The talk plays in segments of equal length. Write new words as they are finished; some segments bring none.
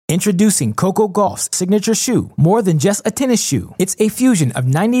Introducing Coco Gauff's signature shoe, more than just a tennis shoe. It's a fusion of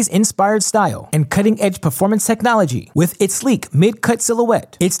 90s-inspired style and cutting-edge performance technology. With its sleek mid-cut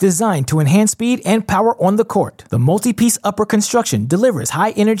silhouette, it's designed to enhance speed and power on the court. The multi-piece upper construction delivers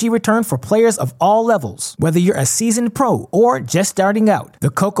high-energy return for players of all levels. Whether you're a seasoned pro or just starting out, the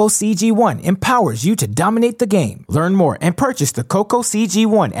Coco CG1 empowers you to dominate the game. Learn more and purchase the Coco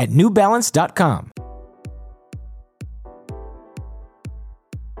CG1 at NewBalance.com.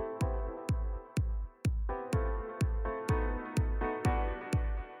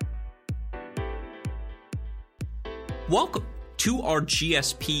 Welcome to our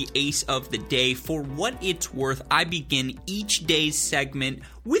GSP Ace of the Day. For what it's worth, I begin each day's segment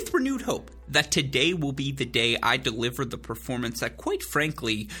with renewed hope that today will be the day I deliver the performance that, quite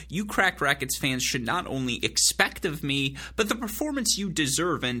frankly, you Cracked Racquets fans should not only expect of me, but the performance you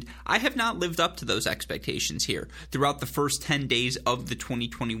deserve, and I have not lived up to those expectations here. Throughout the first 10 days of the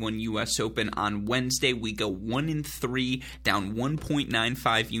 2021 U.S. Open, on Wednesday, we go 1-3, down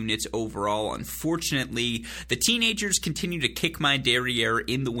 1.95 units overall. Unfortunately, the teenagers continue to kick my derriere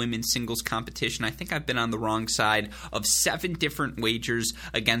in the women's singles competition. I think I've been on the wrong side of 7 different wagers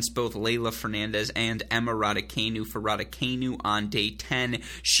against both Leylah Fernandez and Emma Raducanu. For Raducanu on day 10,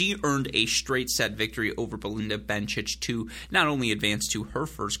 she earned a straight set victory over Belinda Bencic to not only advance to her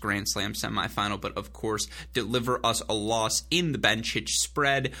first Grand Slam semifinal, but of course deliver us a loss in the Bencic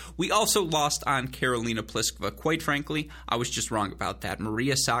spread. We also lost on Karolina Pliskova. Quite frankly, I was just wrong about that.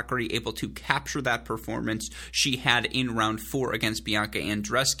 Maria Sakkari able to capture that performance she had in round 4 against Bianca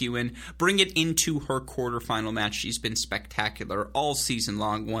Andreescu and bring it into her quarterfinal match. She's been spectacular all season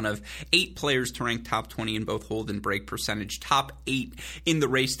long, one of 8 players to rank top 20 in both hold and break percentage, top 8 in the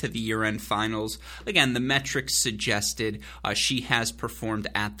race to the year-end finals. Again, the metrics suggested she has performed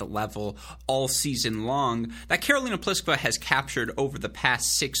at the level all season long that Karolina Pliskova has captured over the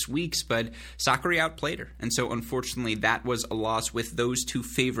past 6 weeks, but Sakkari outplayed her, and so unfortunately that was a loss. With those 2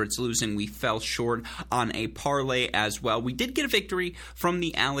 favorites losing, we fell short on a parlay as well. We did get a victory from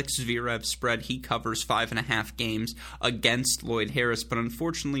the Alex Zverev spread. He covers 5.5 games against Lloyd Harris, but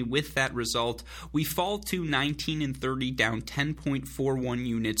unfortunately with that result, we fall to 19-30, down 10.41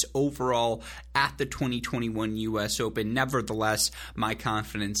 units overall at the 2021 U.S. Open. Nevertheless, my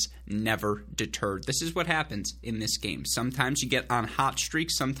confidence never deterred. This is what happens in this game. Sometimes you get on hot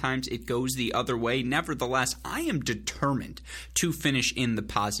streaks, sometimes it goes the other way. Nevertheless, I am determined to finish in the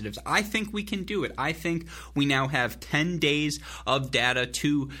positives. I think we can do it. I think we now have 10 days of data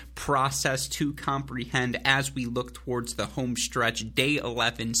to process, to comprehend as we look towards the home stretch, day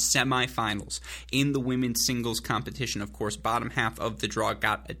 11 semifinals in the women's singles competition. Of course, bottom half of the draw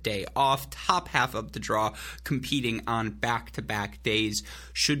got a day off. Top half of the draw competing on back-to-back days.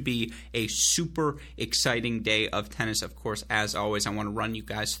 Should be a super exciting day of tennis. Of course, as always, I want to run you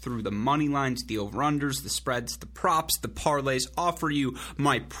guys through the money lines, the over-unders, the spreads, the props, the parlays, offer you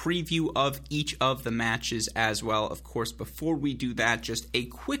my preview of each of the matches as well. Of course, before we do that, just a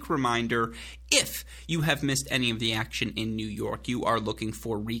quick reminder, if you have missed any of the action in New York, you are looking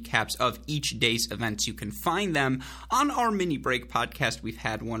for recaps of each day's events, you can find them on our mini break podcast. We've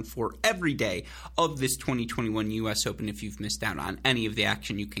had one for every day of this 2021 U.S. Open. If you've missed out on any of the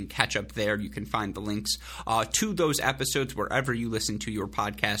action, you can catch up there. You can find the links to those episodes wherever you listen to your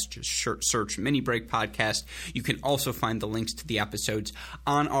podcast. Just search mini break podcast. You can also find the links to the episodes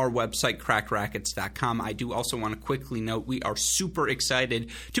on our website, crackrackets.com. I do also want to quickly note we are super excited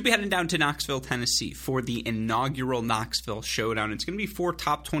to be heading down to Knoxville, Tennessee for the inaugural Knoxville Showdown. It's going to be 4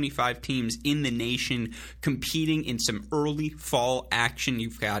 top 25 teams in the nation competing in some early fall action.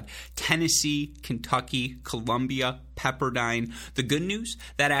 You've got Tennessee, Kentucky, Columbia, Pepperdine. The good news,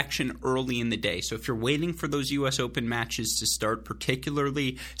 that action early in the day. So if you're waiting for those U.S. Open matches to start,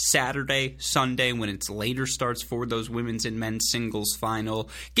 particularly Saturday, Sunday, when it's later starts for those women's and men's singles final,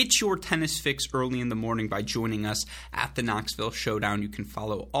 get your tennis fix early in the morning by joining us at the Knoxville Showdown. You can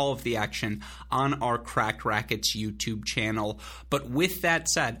follow all of the action on our Cracked Racquets YouTube channel. But with that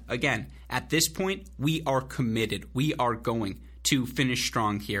said, again, at this point, we are committed. We are going to finish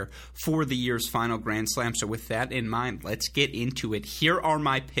strong here for the year's final Grand Slam. So with that in mind, let's get into it. Here are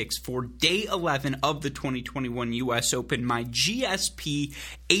my picks for day 11 of the 2021 U.S. Open, my GSP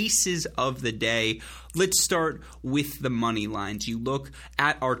aces of the day. Let's start with the money lines. You look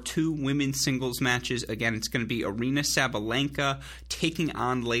at our 2 women's singles matches. Again, it's going to be Aryna Sabalenka taking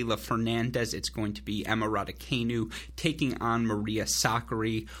on Leylah Fernandez. It's going to be Emma Raducanu taking on Maria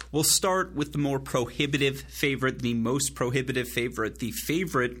Sakkari. We'll start with the more prohibitive favorite, the most prohibitive favorite, the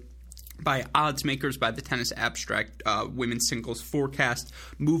favorite by odds makers, by the Tennis Abstract women's singles forecast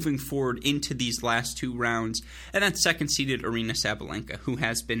moving forward into these last two rounds. And that's second-seeded Aryna Sabalenka, who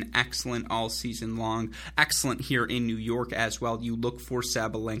has been excellent all season long, excellent here in New York as well. You look for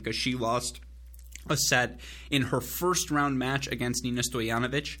Sabalenka. She lost a set in her first-round match against Nina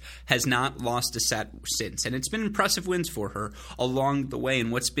Stojanovic, has not lost a set since. And it's been impressive wins for her along the way.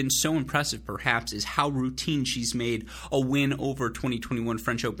 And what's been so impressive, perhaps, is how routine she's made a win over 2021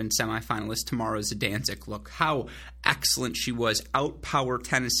 French Open semifinalist Tamara Zidansek. Look how excellent she was, outpower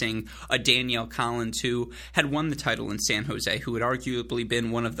tennising a Danielle Collins, who had won the title in San Jose, who had arguably been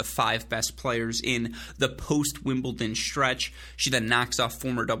one of the 5 best players in the post-Wimbledon stretch. She then knocks off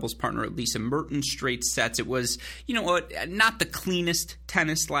former doubles partner Lisa Mertens straight sets. It was, not the cleanest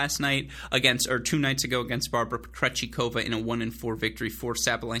tennis last night two nights ago against Barbara Krejcikova in a 1-4 victory for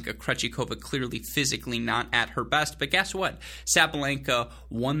Sabalenka. Krejcikova clearly physically not at her best, but guess what? Sabalenka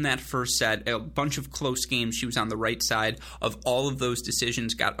won that first set, a bunch of close games. She was on the right side of all of those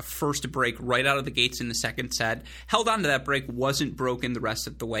decisions, got a first break right out of the gates in the second set, held on to that break, wasn't broken the rest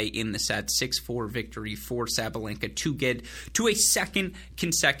of the way in the set. 6-4 victory for Sabalenka to get to a second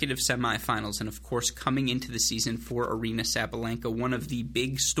consecutive semifinals. And of course, coming into the season for Aryna Sabalenka, one of the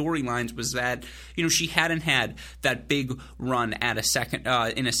big storylines was that, she hadn't had that big run at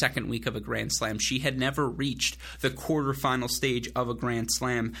in a second week of a Grand Slam. She had never reached the quarterfinal stage of a Grand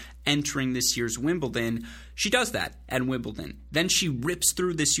Slam entering this year's Wimbledon. She does that at Wimbledon. Then she rips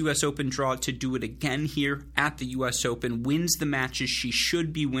through this U.S. Open draw to do it again here at the U.S. Open, wins the matches she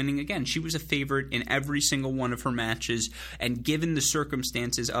should be winning. Again, she was a favorite in every single one of her matches, and given the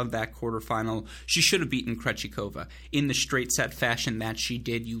circumstances of that quarterfinal, she should have beaten Krejcikova in the straight set fashion that she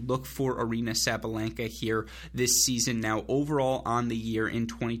did. You look for Aryna Sabalenka here this season. Now, overall on the year in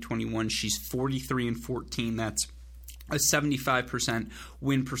 2021, she's 43-14. That's a 75%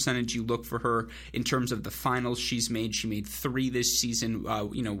 win percentage. You look for her in terms of the finals she's made. She made 3 this season,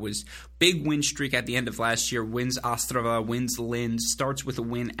 was big win streak at the end of last year, wins Ostrava, wins Linz, starts with a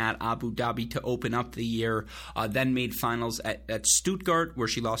win at Abu Dhabi to open up the year, then made finals at Stuttgart, where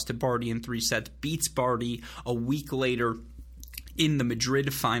she lost to Barty in 3 sets, beats Barty a week later in the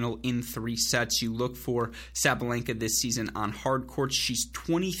Madrid final in 3 sets. You look for Sabalenka this season on hard courts. She's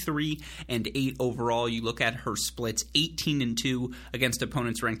 23-8 overall. You look at her splits, 18-2 against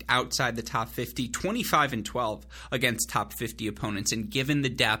opponents ranked outside the top 50, 25-12 against top 50 opponents. And given the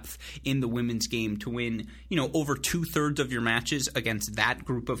depth in the women's game to win, over 2/3 of your matches against that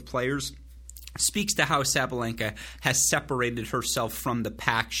group of players, speaks to how Sabalenka has separated herself from the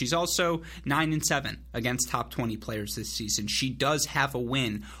pack. She's also 9-7 against top 20 players this season. She does have a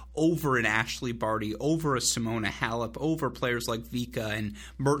win over an Ashley Barty, over a Simona Halep, over players like Vika and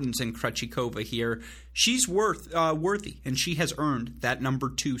Mertens and Krejcikova here. She's worthy, and she has earned that number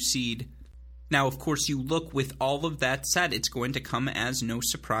 2 seed. Now, of course, you look with all of that said, it's going to come as no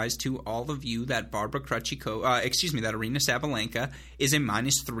surprise to all of you that that Aryna Sabalenka is a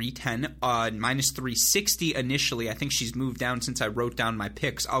 -310, -360 initially. I think she's moved down since I wrote down my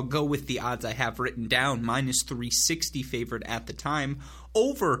picks. I'll go with the odds I have written down, -360 favorite at the time,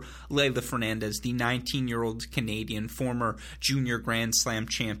 over Leylah Fernandez, the 19-year-old Canadian, former junior Grand Slam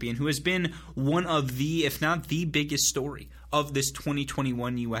champion, who has been one of the, if not the biggest story of this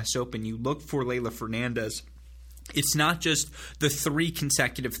 2021 U.S. Open. You look for Leylah Fernandez. It's not just the 3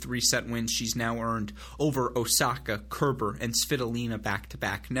 consecutive 3-set wins she's now earned over Osaka, Kerber, and Svitolina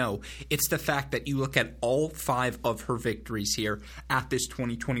back-to-back. No, it's the fact that you look at all 5 of her victories here at this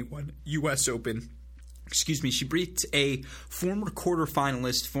 2021 U.S. Open. She beats a former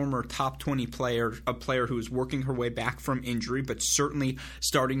quarterfinalist, former top 20 player, a player who is working her way back from injury, but certainly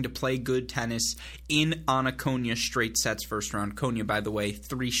starting to play good tennis in Anna Konya straight sets first round. Konya, by the way,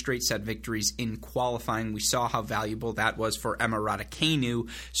 3 straight set victories in qualifying. We saw how valuable that was for Emma Raducanu.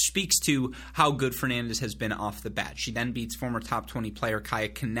 Speaks to how good Fernandez has been off the bat. She then beats former top 20 player Kaya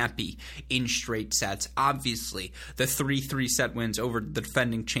Kanepi in straight sets. Obviously, the 3 3-set wins over the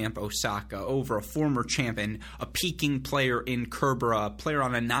defending champ Osaka, over a former champion, a peaking player in Kerber, a player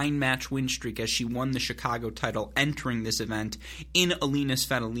on a 9-match win streak as she won the Chicago title entering this event, in Alina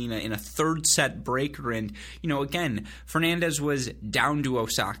Svitolina in a 3rd-set breaker. And, again, Fernandez was down to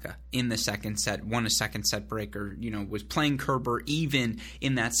Osaka in the second set, won a 2nd-set breaker, was playing Kerber even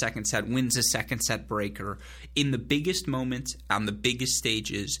in that 2nd set, wins a 2nd-set breaker. In the biggest moments, on the biggest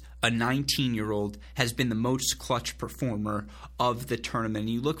stages, a 19-year-old has been the most clutch performer of the tournament.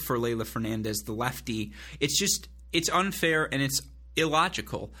 You look for Leylah Fernandez, the lefty. It's unfair and it's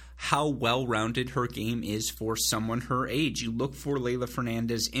illogical how well-rounded her game is for someone her age. You look for Leylah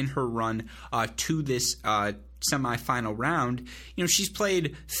Fernandez in her run to this semifinal round, she's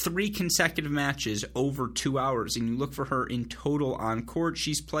played 3 consecutive matches over 2 hours, and you look for her in total on court.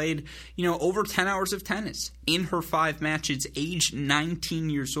 She's played, over 10 hours of tennis in her 5 matches, age 19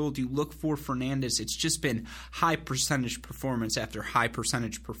 years old. You look for Fernandez. It's just been high percentage performance after high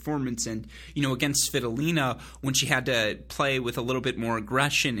percentage performance. And, against Svitolina, when she had to play with a little bit more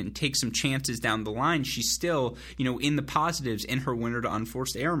aggression and take some chances down the line, she's still, in the positives in her winner to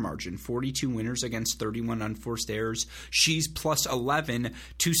unforced error margin. 42 winners against 31 unforced errors. She's plus 11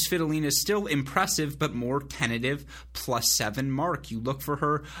 to Svitolina's still impressive but more tentative plus 7 mark. You look for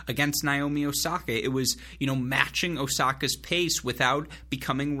her against Naomi Osaka. It was, matching Osaka's pace without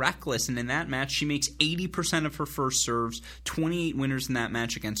becoming reckless. And in that match, she makes 80% of her first serves, 28 winners in that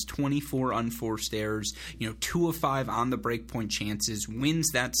match against 24 unforced errors, 2 of 5 on the breakpoint chances, wins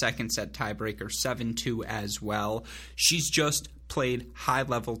that second set tiebreaker 7-2 as well. She's just played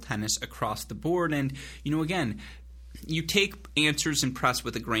high-level tennis across the board. And, again, you take answers in press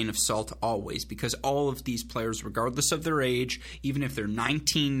with a grain of salt always, because all of these players, regardless of their age, even if they're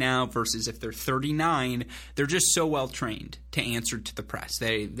 19 now versus if they're 39, they're just so well trained to answer to the press.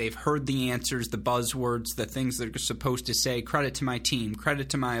 They've heard the answers, the buzzwords, the things they're supposed to say. Credit to my team, credit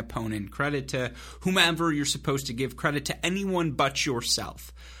to my opponent, credit to whomever you're supposed to give credit to, anyone but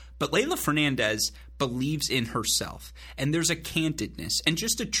yourself. But Leylah Fernandez believes in herself, and there's a candidness and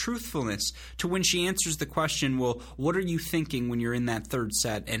just a truthfulness to when she answers the question, well, what are you thinking when you're in that third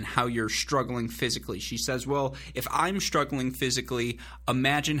set and how you're struggling physically? She says, well, if I'm struggling physically,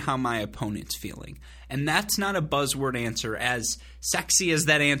 imagine how my opponent's feeling. And that's not a buzzword answer. As sexy as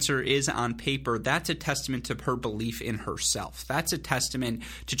that answer is on paper, that's a testament to her belief in herself. That's a testament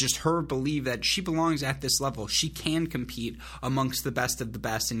to just her belief that she belongs at this level. She can compete amongst the best of the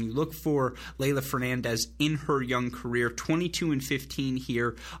best. And you look for Leylah Fernandez in her young career, 22-15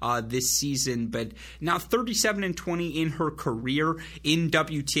 here this season, but now 37-20 in her career in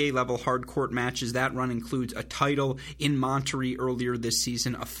WTA level hard court matches. That run includes a title in Monterrey earlier this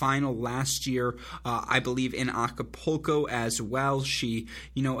season, a final last year, I believe in Acapulco as well. She,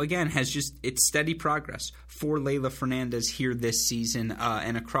 again, has it's steady progress for Leylah Fernandez here this season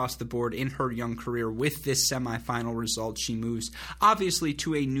and across the board in her young career. With this semifinal result, she moves obviously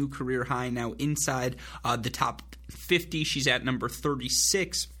to a new career high now inside the top 50. She's at number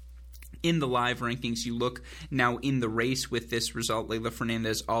 36 in the live rankings. You look now in the race with this result, Leylah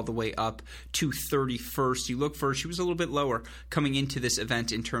Fernandez all the way up to 31st. You look for, she was a little bit lower coming into this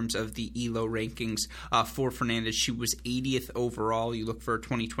event in terms of the ELO rankings for Fernandez. She was 80th overall. You look for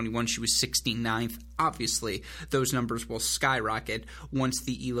 2021, she was 69th. Obviously, those numbers will skyrocket once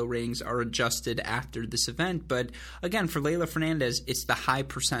the ELO ratings are adjusted after this event. But again, for Leylah Fernandez, it's the high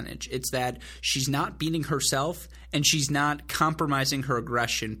percentage. It's that she's not beating herself and she's not compromising her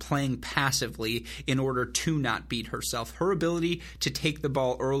aggression, playing passively in order to not beat herself. Her ability to take the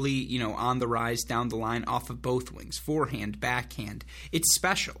ball early, on the rise, down the line, off of both wings, forehand, backhand, it's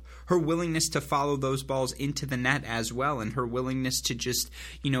special. Her willingness to follow those balls into the net as well, and her willingness to just,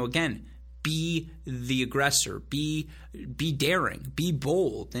 again, be the aggressor, be daring, be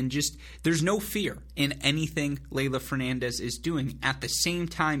bold, and just there's no fear in anything Leylah Fernandez is doing. At the same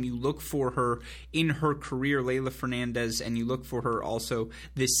time, you look for her in her career, Leylah Fernandez, and you look for her also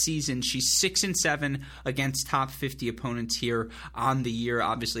this season. She's 6-7 against top 50 opponents here on the year.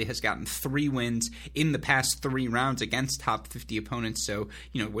 Obviously has gotten 3 wins in the past 3 rounds against top 50 opponents, so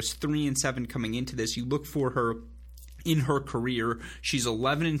was 3-7 coming into this. You look for her in her career, she's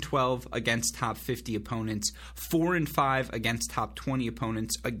 11-12 against top 50 opponents, 4-5 against top 20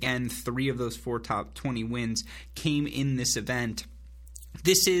 opponents. Again, 3 of those 4 top 20 wins came in this event.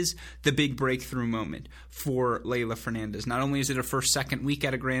 This is the big breakthrough moment for Leylah Fernandez. Not only is it her first second week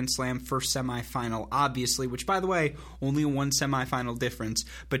at a Grand Slam, first semifinal, obviously, which, by the way, only 1 semifinal difference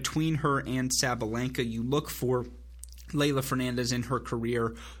between her and Sabalenka. You look for Leylah Fernandez in her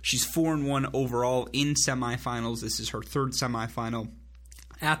career. She's 4-1 overall in semifinals. This is her 3rd semifinal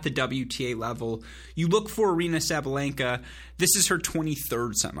at the WTA level. You look for Aryna Sabalenka. This is her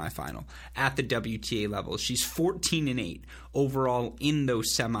 23rd semifinal at the WTA level. She's 14-8 overall in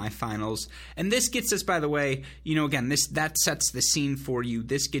those semifinals. And this gets us, by the way, again, that sets the scene for you.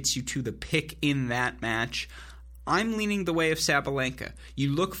 This gets you to the pick in that match. I'm leaning the way of Sabalenka.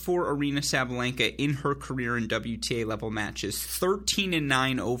 You look for Aryna Sabalenka in her career in WTA level matches,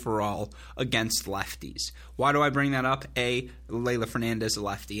 13-9 overall against lefties. Why do I bring that up? Leylah Fernandez, a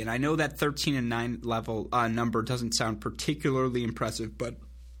lefty. And I know that 13-9 level number doesn't sound particularly impressive, but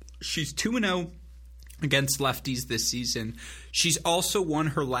she's 2-0 against lefties this season. She's also won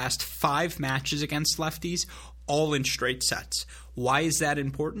her last 5 matches against lefties, all in straight sets. Why is that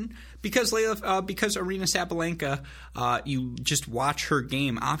important? Because Aryna Sabalenka, you just watch her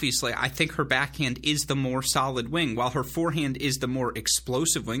game. Obviously, I think her backhand is the more solid wing, while her forehand is the more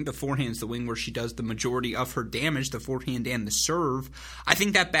explosive wing. The forehand is the wing where she does the majority of her damage, the forehand and the serve. I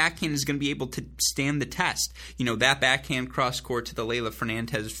think that backhand is going to be able to stand the test. That backhand cross-court to the Leylah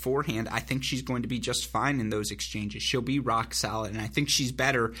Fernandez forehand, I think she's going to be just fine in those exchanges. She'll be rock solid, and I think she's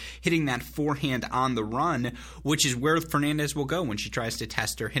better hitting that forehand on the run, which is where Fernandez will go when she tries to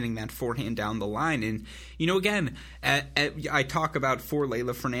test her, hitting that forehand down the line. And, again, I talk about for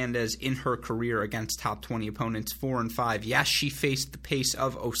Leylah Fernandez in her career against top 20 opponents, 4 and 5. Yes, she faced the pace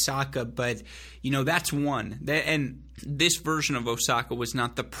of Osaka, but, that's one. And this version of Osaka was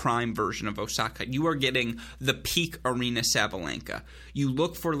not the prime version of Osaka. You are getting the peak Aryna Sabalenka. You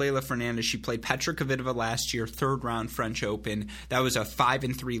look for Leylah Fernandez. She played Petra Kvitova last year, third round French Open. That was a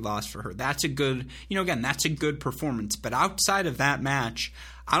 5-3 loss for her. That's a good, that's a good performance. But outside of that match,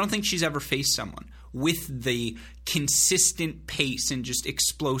 I don't think she's ever faced someone with the consistent pace and just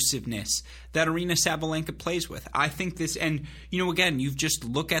explosiveness that Aryna Sabalenka plays with. I think this, and again, you've just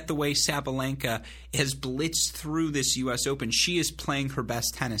look at the way Sabalenka has blitzed through this U.S. Open. She is playing her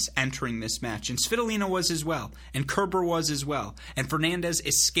best tennis entering this match, and Svitolina was as well, and Kerber was as well, and Fernandez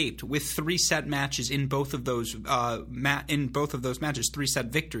escaped with 3-set matches in both of those matches, 3-set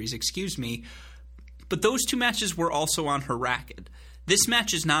victories, But those 2 matches were also on her racket. This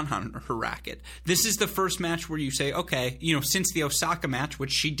match is not on her racket. This is the first match where you say, okay, since the Osaka match,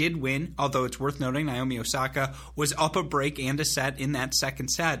 which she did win, although it's worth noting Naomi Osaka was up a break and a set in that second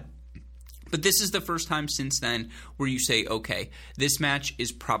set. But this is the first time since then where you say, okay, this match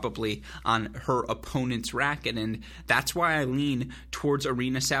is probably on her opponent's racket, and that's why I lean towards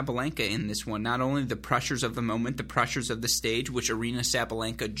Aryna Sabalenka in this one. Not only the pressures of the moment, the pressures of the stage, which Aryna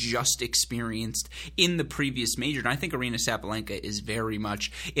Sabalenka just experienced in the previous major. And I think Aryna Sabalenka is very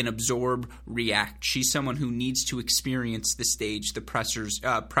much an absorb, react. She's someone who needs to experience the stage, the pressures,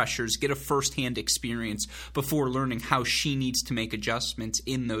 get a firsthand experience before learning how she needs to make adjustments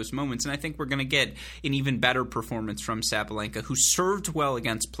in those moments. And I think we're going to get an even better performance from Sabalenka, who served well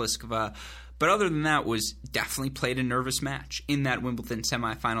against Pliskova, but other than that was definitely played a nervous match in that Wimbledon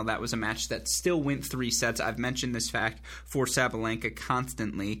semifinal. That was a match that still went 3 sets. I've mentioned this fact for Sabalenka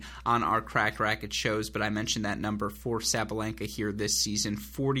constantly on our Cracked Racquet shows, but I mentioned that number for Sabalenka here this season,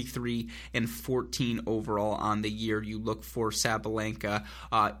 43-14 overall on the year. You look for Sabalenka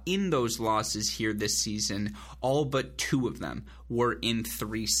in those losses here this season, all but 2 of them were in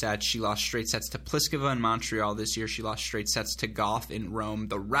 3 sets. She lost straight sets to Pliskova in Montreal this year. She lost straight sets to Goff in Rome.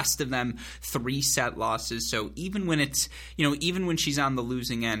 The rest of them 3-set losses. So even when it's, even when she's on the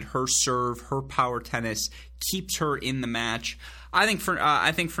losing end, her serve, her power tennis keeps her in the match. I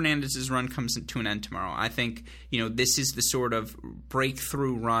think Fernandez's run comes to an end tomorrow. I think, this is the sort of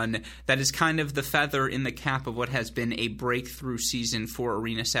breakthrough run that is kind of the feather in the cap of what has been a breakthrough season for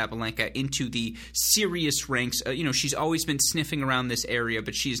Aryna Sabalenka into the serious ranks. She's always been sniffing around this area,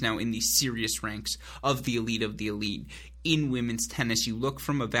 but she is now in the serious ranks of the elite in women's tennis. You look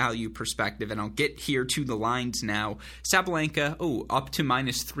from a value perspective, and I'll get here to the lines now. Sabalenka, up to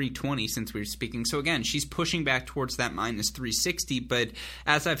 -320 since we were speaking. So again, she's pushing back towards that -360, but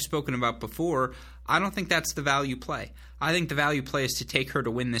as I've spoken about before, I don't think that's the value play. I think the value play is to take her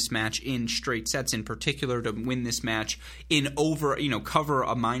to win this match in straight sets, in particular to win this match in cover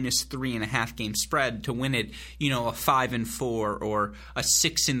a -3.5 game spread, to win it, a 5-4 or a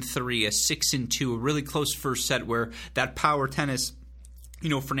 6-3, a 6-2, a really close first set where that power tennis,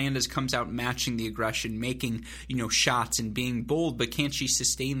 Fernandez comes out matching the aggression, making, shots and being bold, but can she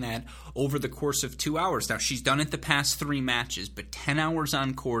sustain that over the course of 2 hours? Now, she's done it the past 3 matches, but 10 hours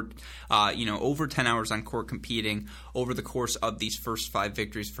on court, over 10 hours on court competing over the course of these first 5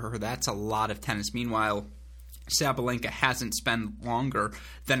 victories for her, that's a lot of tennis. Meanwhile, Sabalenka hasn't spent longer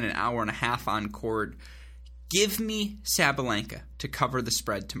than an hour and a half on court. Give me Sabalenka to cover the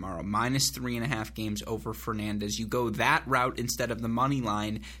spread tomorrow, -3.5 games over Fernandez. You go that route instead of the money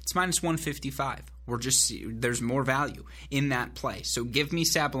line, it's -155. There's more value in that play. So give me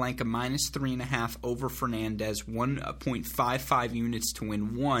Sabalenka -3.5 over Fernandez, 1.55 units to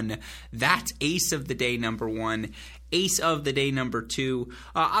win 1. That's ace of the day number 1. Ace of the day number 2,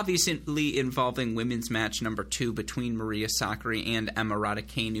 obviously involving women's match number 2 between Maria Sakkari and Emma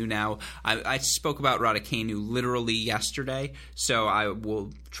Raducanu. Now, I spoke about Raducanu literally yesterday, so so I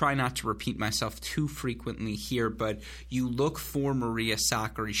will try not to repeat myself too frequently here, but you look for Maria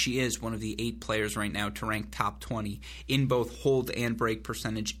Sakkari. She is one of the 8 players right now to rank top 20 in both hold and break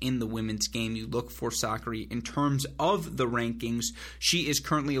percentage in the women's game. You look for Sakkari. In terms of the rankings, she is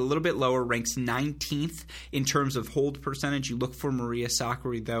currently a little bit lower, ranks 19th in terms of hold percentage. You look for Maria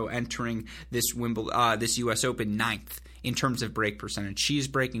Sakkari, though, entering this this U.S. Open 9th in terms of break percentage. She's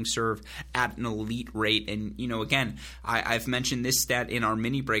breaking serve at an elite rate. And, again, I've mentioned this stat in our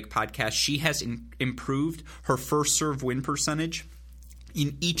mini break podcast. She has improved her first serve win percentage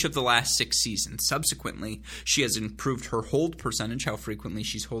in each of the last 6 seasons. Subsequently, she has improved her hold percentage, how frequently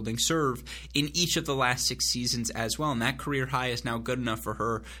she's holding serve, in each of the last 6 seasons as well. And that career high is now good enough for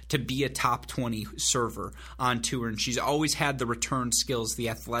her to be a top 20 server on tour. And she's always had the return skills, the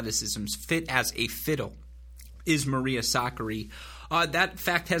athleticism, fit as a fiddle is Maria Sakkari. That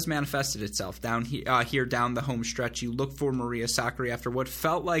fact has manifested itself down here down the home stretch. You look for Maria Sakkari after what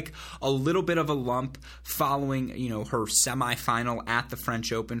felt like a little bit of a lump following, her semifinal at the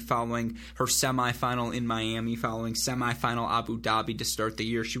French Open, following her semifinal in Miami, following semifinal Abu Dhabi to start the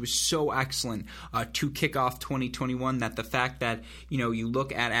year. She was so excellent to kick off 2021 that the fact that, you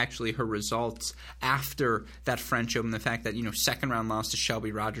look at actually her results after that French Open, the fact that, second round loss to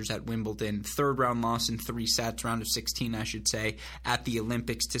Shelby Rogers at Wimbledon, third round loss in 3 sets, round of 16, I should say, at the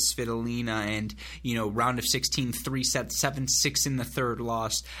Olympics to Svitolina, and, round of 16, 3 sets, 7-6 in the third,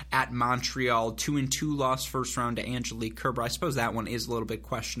 loss at Montreal, 2-2 loss first round to Angelique Kerber. I suppose that one is a little bit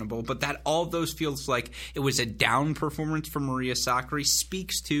questionable, but that all of those feels like it was a down performance for Maria Sakkari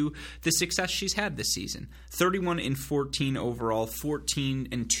speaks to the success she's had this season. 31-14 overall,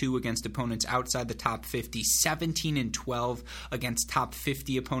 14-2 against opponents outside the top 50, 17-12 against top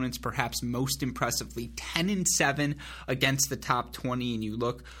 50 opponents, perhaps most impressively, 10-7 against the top 20, and you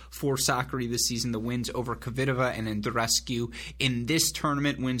look for Sakkari this season, the wins over Kvitova and Andreescu in this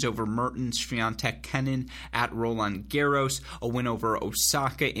tournament, wins over Mertens, Swiatek, Kenin at Roland Garros, a win over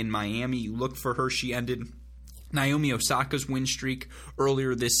Osaka in Miami. You look for her. She ended Naomi Osaka's win streak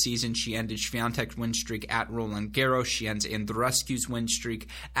earlier this season. She ended Swiatek's win streak at Roland Garros. She ends Andreescu's win streak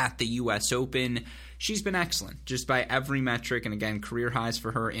at the U.S. Open. She's been excellent just by every metric, and again, career highs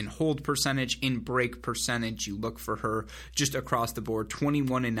for her in hold percentage, in break percentage. You look for her just across the board,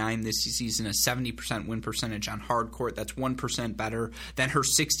 21-9 this season, a 70% win percentage on hard court. That's 1% better than her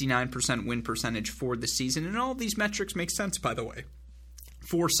 69% win percentage for the season, and all these metrics make sense, by the way.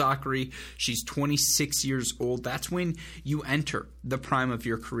 For Sakkari, she's 26 years old. That's when you enter the prime of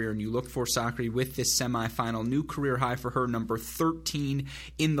your career, and you look for Sakkari with this semifinal. New career high for her, number 13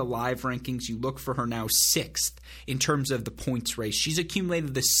 in the live rankings. You look for her now 6th in terms of the points race. She's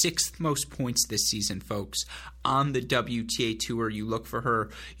accumulated the 6th most points this season, folks, on the WTA Tour. You look for her,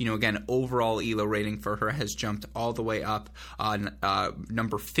 again, overall ELO rating for her has jumped all the way up.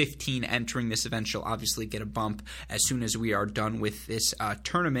 Number 15 entering this event. She'll obviously get a bump as soon as we are done with this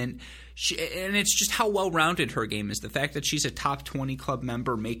tournament. And it's just how well-rounded her game is. The fact that she's a top 20 club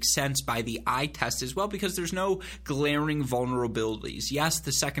member makes sense by the eye test as well, because there's no glaring vulnerabilities. Yes,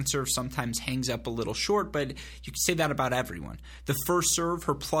 the second serve sometimes hangs up a little short, but you can say that about everyone. The first serve,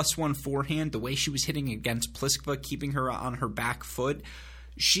 her +1 forehand, the way she was hitting against Pliskova, keeping her on her back foot,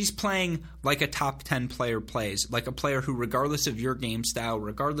 she's playing like a top 10 player plays, like a player who, regardless of your game style,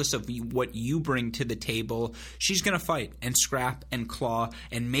 regardless of what you bring to the table, she's going to fight and scrap and claw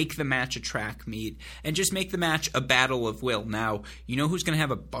and make the match a track meet and just make the match a battle of will. Now, you know who's going to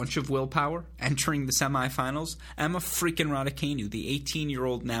have a bunch of willpower entering the semifinals? Emma freaking Raducanu, the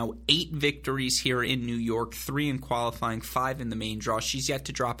 18-year-old now, 8 victories here in New York, 3 in qualifying, 5 in the main draw. She's yet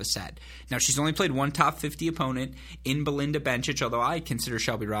to drop a set. Now, she's only played one top 50 opponent in Belinda Bencic, although I consider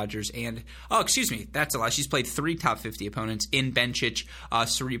Shelby Rogers and that's a lie. She's played 3 top 50 opponents in Bencic,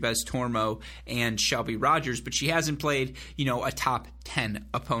 Sorribes Tormo, and Shelby Rogers, but she hasn't played, a top 10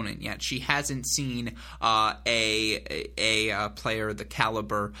 opponent yet. She hasn't seen a player the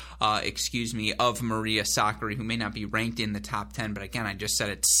caliber, of Maria Sakkari, who may not be ranked in the top 10, but again, I just said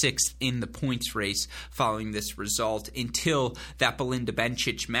it, 6th in the points race following this result until that Belinda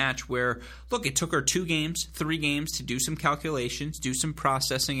Bencic match where, look, it took her 3 games to do some calculations, do some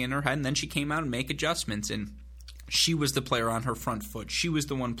processing in her head, and then she came out and make adjustments, and she was the player on her front foot. She was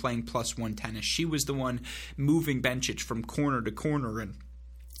the one playing +1 tennis. She was the one moving Bencic from corner to corner and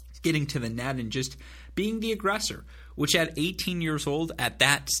getting to the net and just being the aggressor, which at 18 years old, at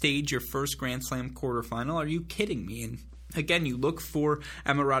that stage, your first Grand Slam quarterfinal, are you kidding me? And Again, you look for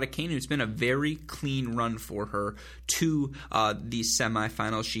Emma Raducanu. It's been a very clean run for her to these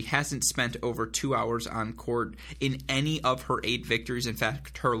semifinals. She hasn't spent over 2 hours on court in any of her 8 victories. In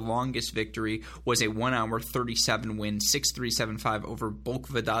fact, her longest victory was a 1 hour 37 win, 6-3, 7-5 over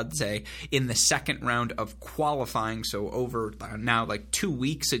Bolkvadadze in the second round of qualifying. So over now like 2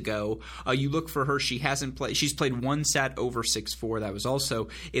 weeks ago. You look for her. She's played one set over 6-4. That was also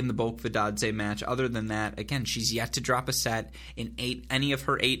in the Bolkvadadze match. Other than that, again, she's yet to drop a set in any of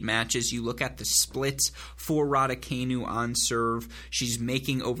her 8 matches. You look at the splits for Raducanu on serve. She's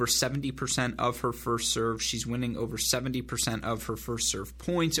making over 70% of her first serve. She's winning over 70% of her first serve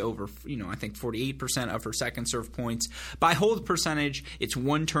points, over I think 48% of her second serve points. By hold percentage, it's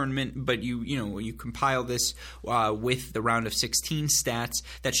one tournament, but you compile this with the round of 16 stats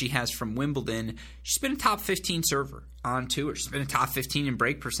that she has from Wimbledon. She's been a top 15 server on tour. She's been a top 15 in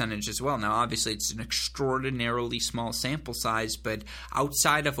break percentage as well. Now, obviously, it's an extraordinarily small sample size, but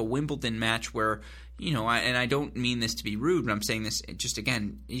outside of a Wimbledon match where, and I don't mean this to be rude, but I'm saying this just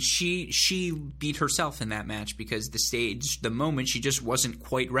again, she beat herself in that match because the moment, she just wasn't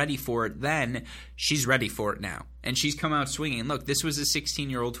quite ready for it then. She's ready for it now. And she's come out swinging. Look, this was a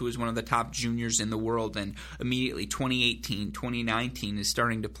 16-year-old who was one of the top juniors in the world, and immediately 2018, 2019 is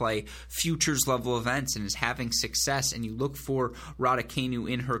starting to play futures-level events and is having success. And you look for Raducanu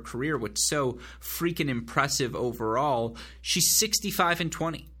in her career, what's so freaking impressive overall, she's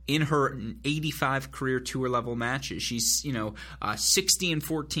 65-20. In her 85 career tour level matches. She's,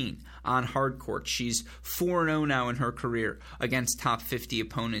 60-14 on hard court. She's 4-0 now in her career against top 50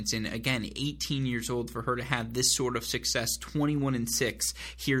 opponents. And again, 18 years old for her to have this sort of success, 21-6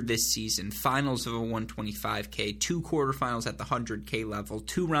 here this season. Finals of a 125K, 2 quarterfinals at the 100K level,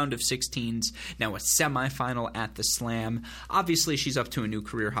 2 round of 16s, now a semifinal at the Slam. Obviously, she's up to a new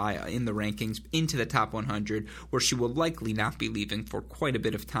career high in the rankings, into the top 100, where she will likely not be leaving for quite a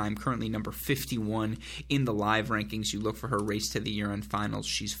bit of time. Currently number 51 in the live rankings. You look for her race to the year-end finals.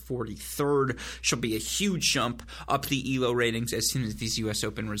 She's 43rd. She'll be a huge jump up the ELO ratings as soon as these U.S.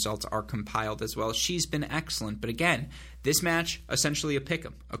 Open results are compiled as well. She's been excellent. But again, this match, essentially a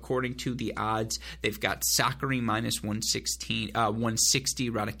pick'em. According to the odds, they've got Sakkari minus 160,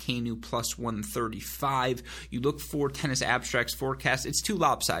 Raducanu plus 135. You look for Tennis Abstract's forecast. It's too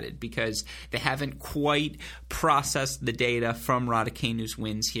lopsided because they haven't quite processed the data from Raducanu's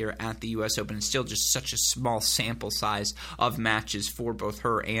wins here at the U.S. Open. It's still just such a small sample size of matches for both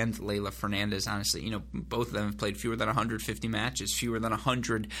her and Leylah Fernandez. Honestly, both of them have played fewer than 150 matches, fewer than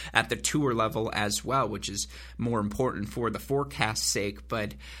 100 at the tour level as well, which is more important for the forecast's sake.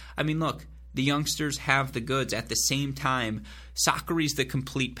 But, I mean, look, the youngsters have the goods. At the same time, Sakkari's the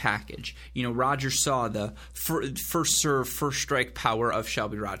complete package. Rogers saw the first serve, first strike power of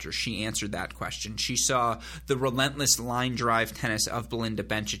Shelby Rogers. She answered that question. She saw the relentless line drive tennis of Belinda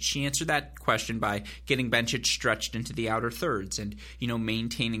Bencic. She answered that question by getting Bencic stretched into the outer thirds and,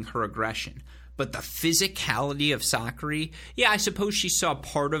 maintaining her aggression. But the physicality of Sakkari, I suppose she saw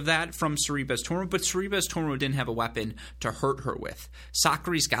part of that from Sorribes Tormo, but Sorribes Tormo didn't have a weapon to hurt her with.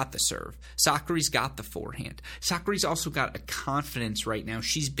 Sakkari's got the serve. Sakkari's got the forehand. Sakkari's also got a confidence right now.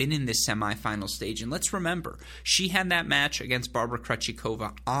 She's been in this semifinal stage, and let's remember, she had that match against Barbara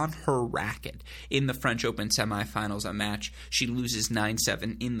Krejcikova on her racket in the French Open semifinals, a match she loses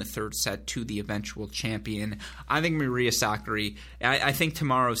 9-7 in the third set to the eventual champion. I think Maria Sakkari, I think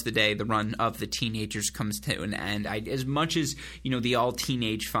tomorrow's the day the run of the teenagers comes to an end. As much as the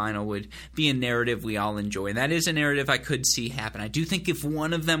all-teenage final would be a narrative we all enjoy, and that is a narrative I could see happen. I do think if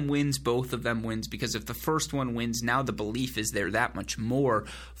one of them wins, both of them wins, because if the first one wins, now the belief is there that much more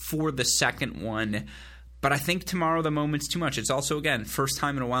for the second one. But I think tomorrow the moment's too much. It's also, again, first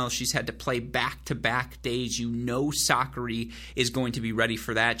time in a while she's had to play back-to-back days. Sakkari is going to be ready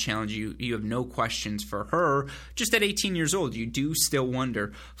for that challenge. You have no questions for her. Just at 18 years old, you do still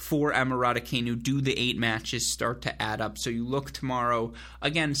wonder for Emma Raducanu, do the 8 matches start to add up? So you look tomorrow,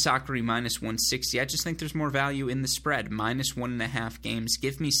 again, Sakkari minus 160. I just think there's more value in the spread. Minus 1.5 games.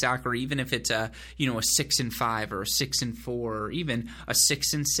 Give me Sakkari, even if it's a 6-5 or a 6-4 or even a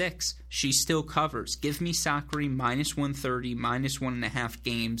 6-6. She still covers. Give me Sakkari minus 130, minus 1.5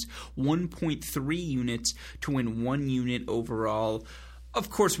 games, 1.3 units to win 1 unit overall. Of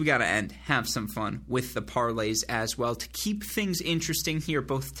course, we got to have some fun with the parlays as well. To keep things interesting here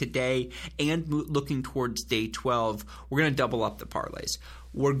both today and looking towards day 12, we're going to double up the parlays.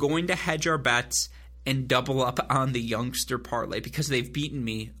 We're going to hedge our bets and double up on the youngster parlay because they've beaten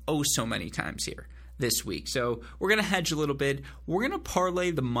me so many times here this week. So we're going to hedge a little bit. We're going to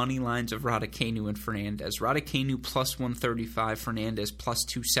parlay the money lines of Raducanu and Fernandez. Raducanu plus 135, Fernandez plus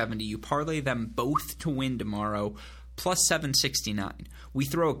 270. You parlay them both to win tomorrow. plus 769. We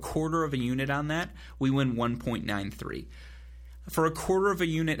throw a quarter of a unit on that, we win 1.93. For a quarter of a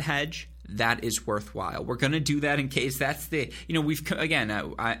unit hedge, that is worthwhile. We're going to do that in case that's the,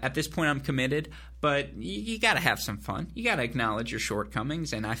 at this point I'm committed, but you got to have some fun. You got to acknowledge your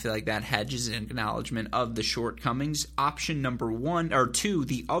shortcomings, and I feel like that hedge is an acknowledgement of the shortcomings. Option number 1 or 2,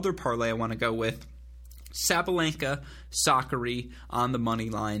 the other parlay I want to go with, Sabalenka, Sakkari on the money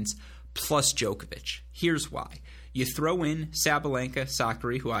lines plus Djokovic. Here's why. You throw in Sabalenka,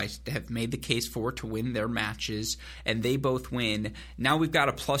 Sakkari, who I have made the case for to win their matches, and they both win. Now we've got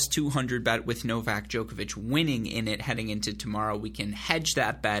a plus 200 bet with Novak Djokovic winning in it heading into tomorrow. We can hedge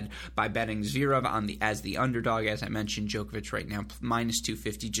that bet by betting Zverev as the underdog. As I mentioned, Djokovic right now minus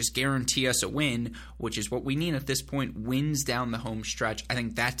 250. Just guarantee us a win, which is what we need at this point. Wins down the home stretch. I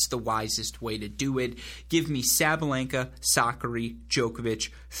think that's the wisest way to do it. Give me Sabalenka, Sakkari,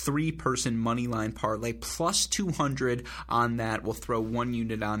 Djokovic, 3-person money line parlay plus 200 on that. We'll throw 1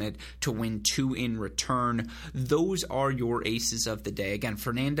 unit on it to win 2 in return. Those are your aces of the day. Again,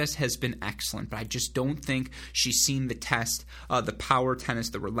 Fernandez has been excellent, but I just don't think she's seen the test, the power tennis,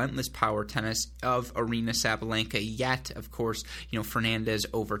 the relentless power tennis of Aryna Sabalenka yet. Of course, Fernandez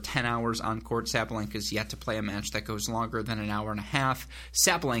over 10 hours on court. Sabalenka's yet to play a match that goes longer than an hour and a half.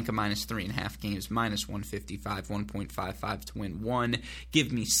 Sabalenka minus 3.5 games, minus 155, 1.55 to win 1.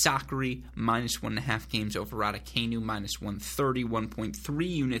 Give me Sakkari minus 1.5 games over Raducanu minus 130, 1.3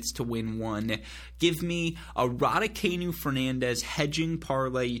 units to win 1. Give me a Raducanu Fernandez hedging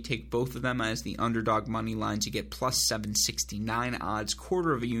parlay. You take both of them as the underdog money lines. You get plus 769 odds,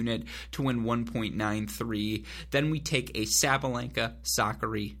 quarter of a unit to win 1.93. Then we take a Sabalenka,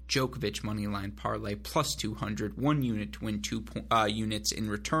 Sakkari, Djokovic money line parlay plus 200, 1 unit to win 2 units in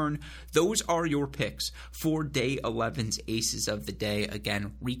return. Those are your picks for day 11's aces of the day.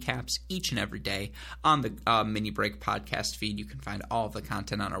 Again, recaps each and every day on the Mini Break podcast feed. You can find all of the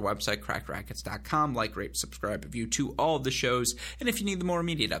content on our website, crackrackets.com. Like, rate, subscribe, review to all of the shows. And if you need the more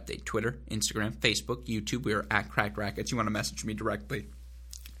immediate update, Twitter, Instagram, Facebook, YouTube, we are at Cracked Rackets. You want to message me directly,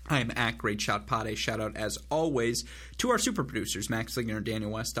 I am at Great Shot Pod. A shout out, as always, to our super producers, Max Ligner and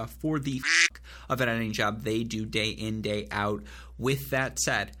Daniel Westoff, for the of an editing job they do day in, day out. With that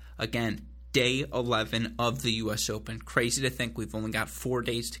said, again, Day 11 of the U.S. Open. Crazy to think we've only got 4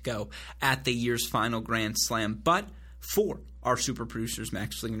 days to go at the year's final Grand Slam. But for our super producers,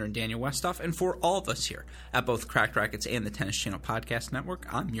 Max Ligner and Daniel Westoff, and for all of us here at both Cracked Rackets and the Tennis Channel Podcast Network,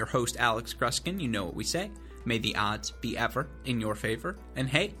 I'm your host, Alex Gruskin. You know what we say. May the odds be ever in your favor. And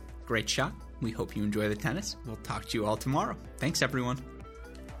hey, great shot. We hope you enjoy the tennis. We'll talk to you all tomorrow. Thanks, everyone.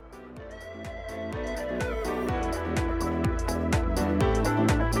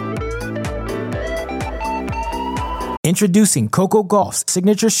 Introducing Coco Gauff's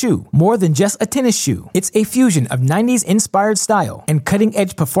signature shoe. More than just a tennis shoe, it's a fusion of 90s inspired style and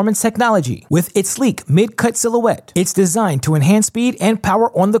cutting-edge performance technology. With its sleek mid-cut silhouette, it's designed to enhance speed and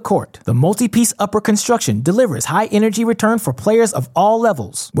power on the court. The multi-piece upper construction delivers high-energy return for players of all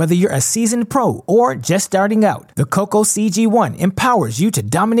levels. Whether you're a seasoned pro or just starting out, the Coco CG1 empowers you to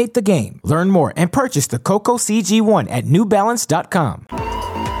dominate the game. Learn more and purchase the Coco CG1 at NewBalance.com.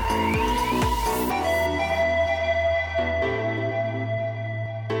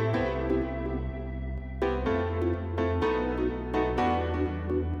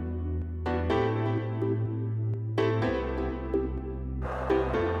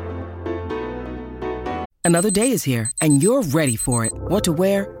 Another day is here, and you're ready for it. What to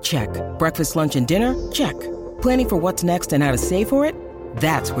wear? Check. Breakfast, lunch, and dinner? Check. Planning for what's next and how to save for it?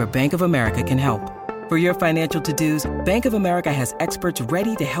 That's where Bank of America can help. For your financial to-dos, Bank of America has experts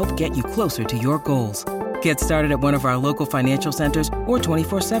ready to help get you closer to your goals. Get started at one of our local financial centers or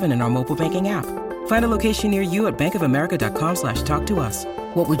 24/7 in our mobile banking app. Find a location near you at bankofamerica.com/talktous.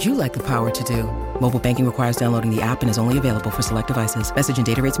 What would you like the power to do? Mobile banking requires downloading the app and is only available for select devices. Message and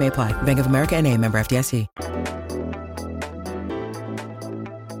data rates may apply. Bank of America NA, member FDIC.